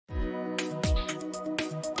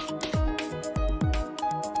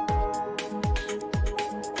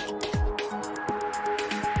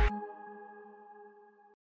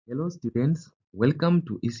Hello students, welcome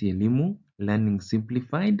to ECLIMU Learning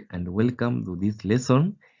Simplified and welcome to this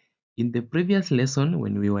lesson. In the previous lesson,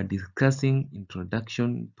 when we were discussing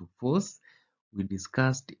introduction to force, we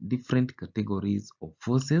discussed different categories of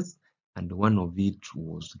forces and one of it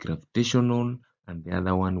was gravitational and the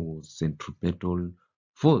other one was centripetal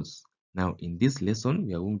force. Now in this lesson,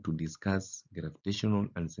 we are going to discuss gravitational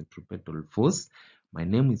and centripetal force. My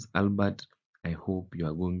name is Albert. I hope you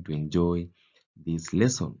are going to enjoy this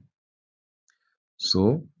lesson.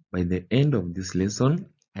 So by the end of this lesson,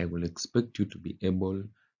 I will expect you to be able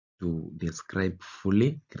to describe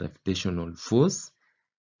fully gravitational force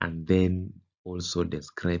and then also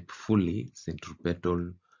describe fully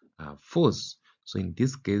centripetal force. So in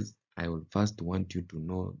this case, I will first want you to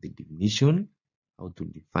know the definition, how to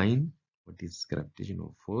define what is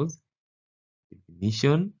gravitational force,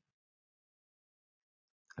 definition,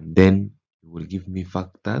 and then you will give me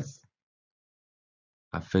factors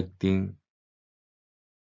affecting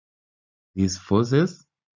these forces,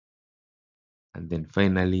 and then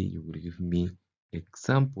finally you will give me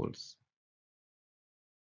examples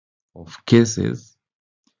of cases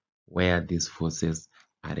where these forces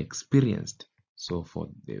are experienced. So for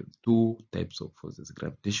the two types of forces,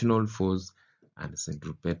 gravitational force and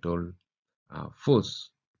centripetal force.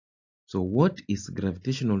 So what is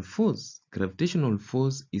gravitational force? Gravitational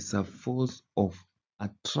force is a force of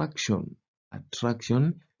attraction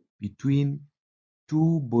between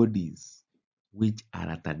two bodies which are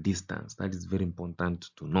at a distance. That is very important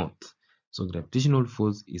to note. So gravitational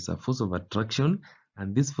force is a force of attraction,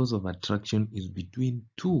 and this force of attraction is between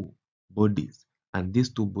two bodies, and these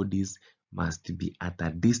two bodies must be at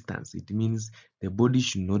a distance. It means the bodies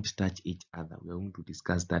should not touch each other. We are going to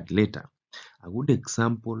discuss that later. A good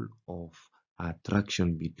example of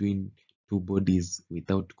attraction between two bodies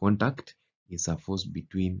without contact is a force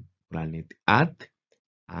between planet Earth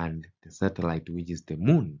and the satellite, which is the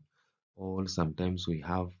moon. Or sometimes we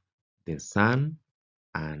have the sun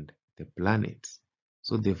and the planets.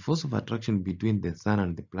 So the force of attraction between the sun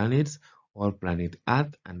and the planets, or planet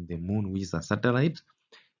Earth and the moon, which is a satellite,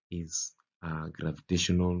 is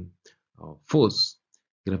gravitational force.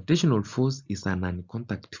 Gravitational force is a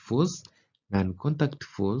non-contact force. Non-contact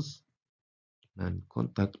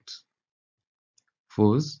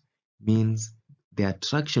force means the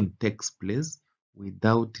attraction takes place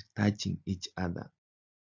without touching each other,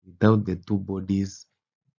 without the two bodies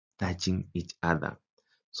touching each other.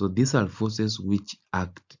 So these are forces which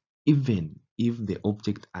act even if the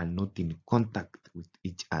objects are not in contact with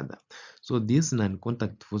each other. So these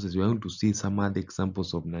non-contact forces, we are going to see some other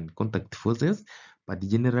examples of non-contact forces, but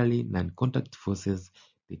generally non-contact forces,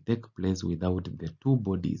 they take place without the two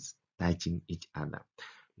bodies touching each other.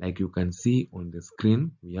 Like you can see on the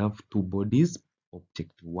screen, we have two bodies,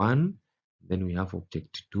 object 1, then we have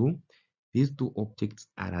object 2. These two objects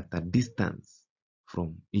are at a distance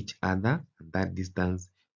from each other, and that distance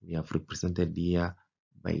we have represented here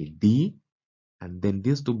by D. And then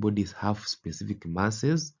these two bodies have specific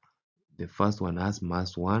masses. The first one has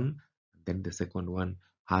mass 1, then the second one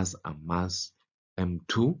has a mass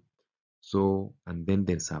m2. So, and then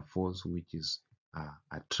there's a force which is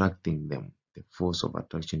attracting them, the force of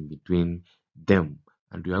attraction between them.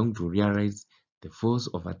 And we are going to realize the force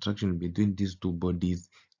of attraction between these two bodies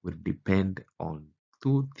will depend on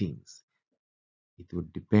two things. It will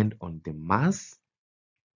depend on the mass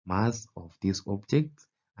of these objects,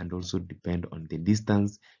 and also depend on the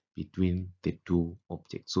distance between the two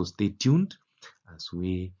objects. So stay tuned as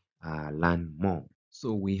we learn more.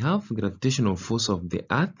 So we have gravitational force of the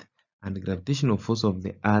earth, and the gravitational force of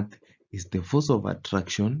the earth is the force of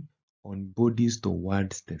attraction on bodies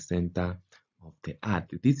towards the center of the earth.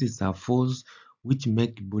 This is a force which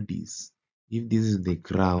makes bodies, if this is the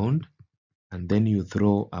ground and then you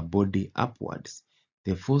throw a body upwards,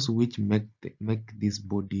 the force which make this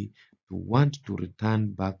body to want to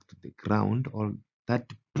return back to the ground, or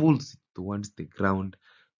that pulls it towards the ground,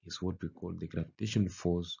 is what we call the gravitational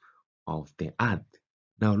force of the earth.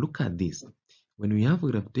 Now look at this. When we have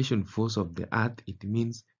gravitational force of the earth, it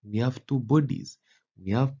means we have two bodies.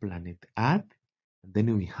 We have planet earth, and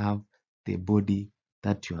then we have the body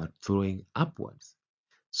that you are throwing upwards.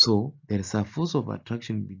 So there is a force of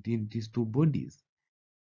attraction between these two bodies.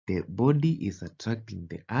 The body is attracting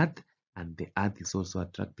the earth, and the earth is also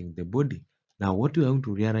attracting the body. Now what we are going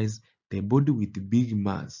to realize, the body with big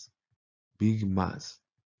mass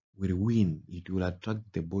will win. It will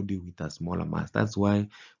attract the body with a smaller mass. That's why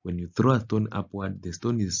when you throw a stone upward, the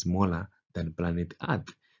stone is smaller than planet earth,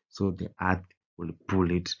 so the earth will pull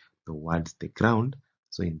it towards the ground.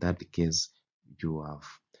 So in that case, you have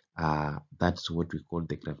that's what we call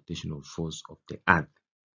the gravitational force of the earth.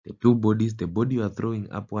 The two bodies, the body you are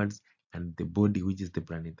throwing upwards and the body which is the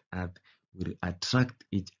planet Earth, will attract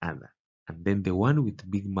each other. And then the one with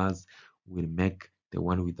big mass will make the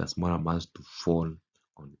one with a smaller mass to fall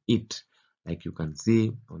on it. Like you can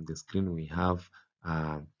see on the screen, we have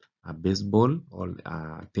a baseball or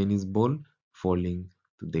a tennis ball falling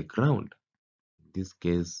to the ground. In this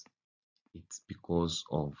case, it's because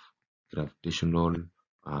of gravitational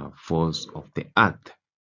force of the Earth.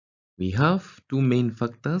 We have two main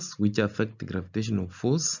factors which affect the gravitational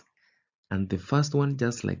force, and the first one,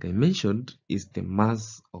 just like I mentioned, is the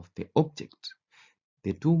mass of the object.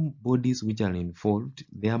 The two bodies which are involved,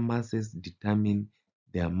 their masses determine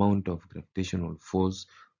the amount of gravitational force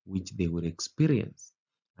which they will experience.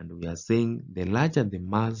 And we are saying the larger the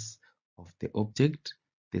mass of the object,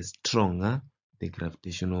 the stronger the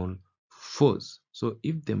gravitational force. So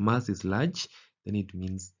if the mass is large, then it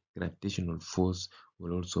means gravitational force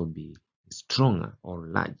will also be stronger or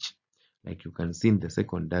large. Like you can see in the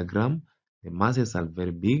second diagram, the masses are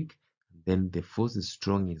very big, then the force is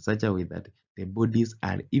strong in such a way that the bodies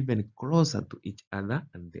are even closer to each other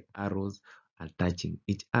and the arrows are touching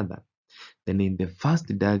each other. Then in the first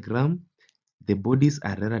diagram, the bodies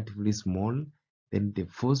are relatively small, then the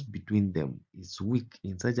force between them is weak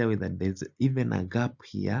in such a way that there's even a gap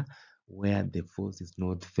here where the force is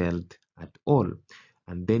not felt at all.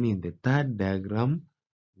 And then in the third diagram,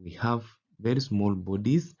 we have very small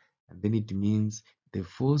bodies, and then it means the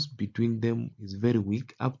force between them is very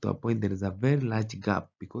weak up to a point there is a very large gap,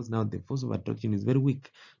 because now the force of attraction is very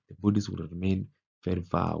weak. The bodies will remain very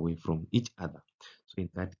far away from each other. So in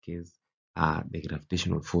that case, the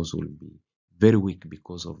gravitational force will be very weak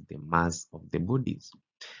because of the mass of the bodies.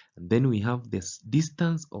 And then we have this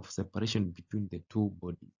distance of separation between the two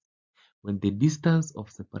bodies. When the distance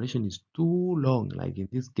of separation is too long, like in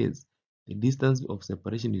this case, the distance of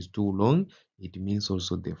separation is too long, it means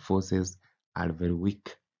also the forces are very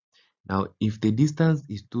weak. Now, if the distance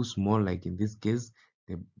is too small, like in this case,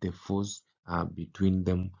 the force between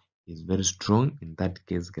them is very strong. In that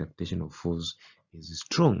case, gravitational force is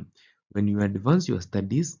strong. When you advance your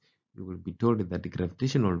studies, you will be told that the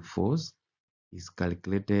gravitational force is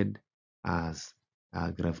calculated as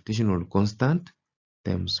a gravitational constant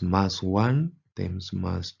times mass 1 times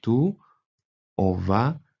mass 2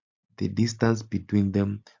 over the distance between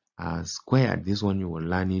them squared. This one you will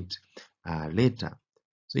learn it later.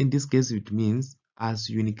 So in this case, it means as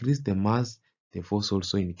you increase the mass, the force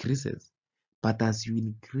also increases. But as you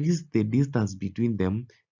increase the distance between them,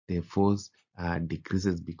 the force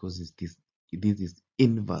decreases, because this is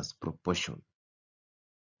inverse proportion.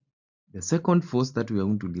 The second force that we are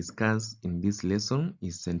going to discuss in this lesson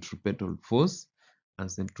is centripetal force.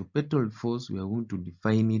 And centripetal force, we are going to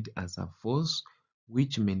define it as a force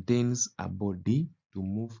which maintains a body to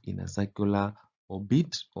move in a circular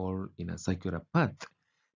orbit or in a circular path.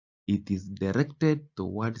 It is directed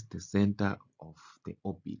towards the center of the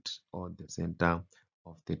orbit or the center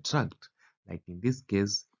of the tract. Like in this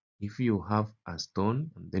case, if you have a stone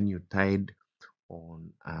and then you tied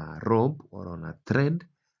on a rope or on a thread,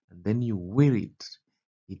 and then you whirl it,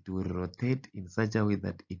 it will rotate in such a way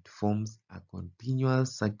that it forms a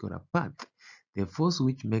continuous circular path. The force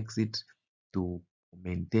which makes it to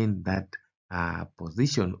maintain that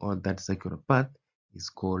position or that circular path is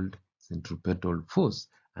called centripetal force,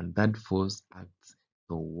 and that force acts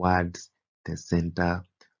towards the center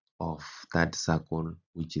of that circle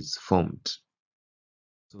which is formed.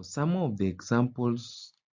 So some of the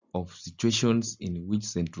examples of situations in which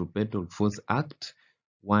centripetal force act,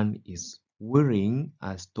 one is wearing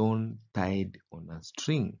a stone tied on a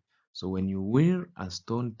string. So when you wear a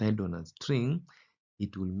stone tied on a string,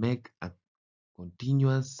 it will make a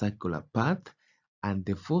continuous circular path, and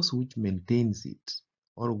the force which maintains it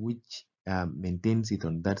or which maintains it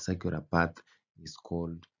on that circular path is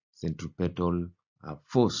called centripetal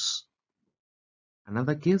force.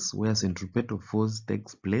 Another case where centripetal force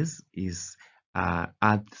takes place is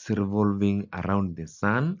Earth revolving around the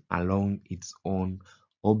Sun along its own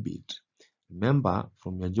orbit. Remember,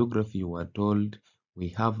 from your geography, you were told we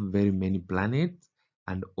have very many planets,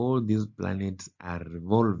 and all these planets are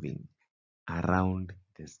revolving around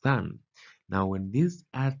the Sun. Now, when these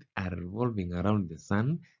Earth are revolving around the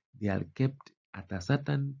Sun, they are kept at a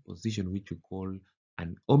certain position which we call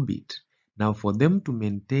an orbit. Now, for them to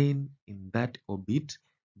maintain in that orbit,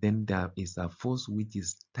 then there is a force which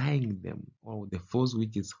is tying them, or the force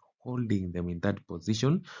which is holding them in that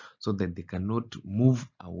position so that they cannot move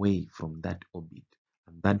away from that orbit.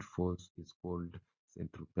 And that force is called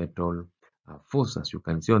centripetal force. As you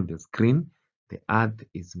can see on the screen, the Earth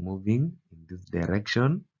is moving in this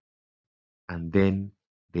direction, and then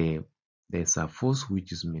the there's a force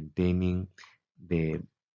which is maintaining the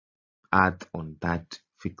earth on that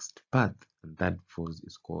fixed path, and that force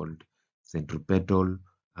is called centripetal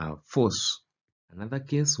force. Another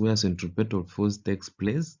case where centripetal force takes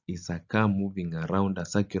place is a car moving around a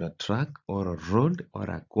circular track or a road or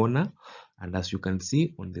a corner. And as you can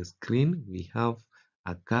see on the screen, we have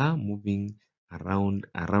a car moving around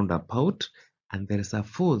a roundabout, and there is a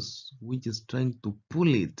force which is trying to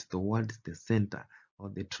pull it towards the center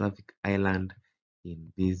of the traffic island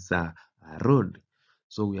in this road.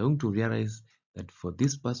 So we are going to realize that for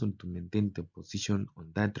this person to maintain the position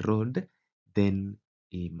on that road, then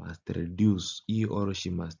he or she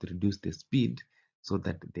must reduce the speed so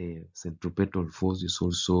that the centripetal force is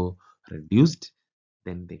also reduced.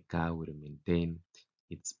 Then the car will maintain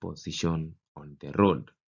its position on the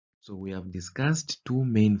road. So we have discussed two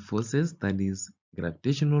main forces, that is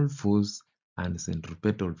gravitational force and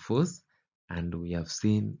centripetal force, and we have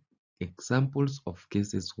seen examples of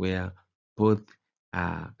cases where both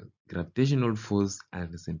gravitational force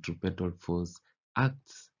and centripetal force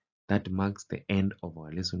acts. That marks the end of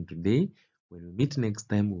our lesson today. When we meet next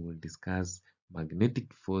time, we will discuss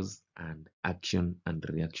magnetic force and action and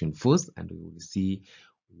reaction force, and we will see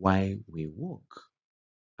why we walk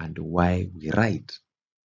and why we ride.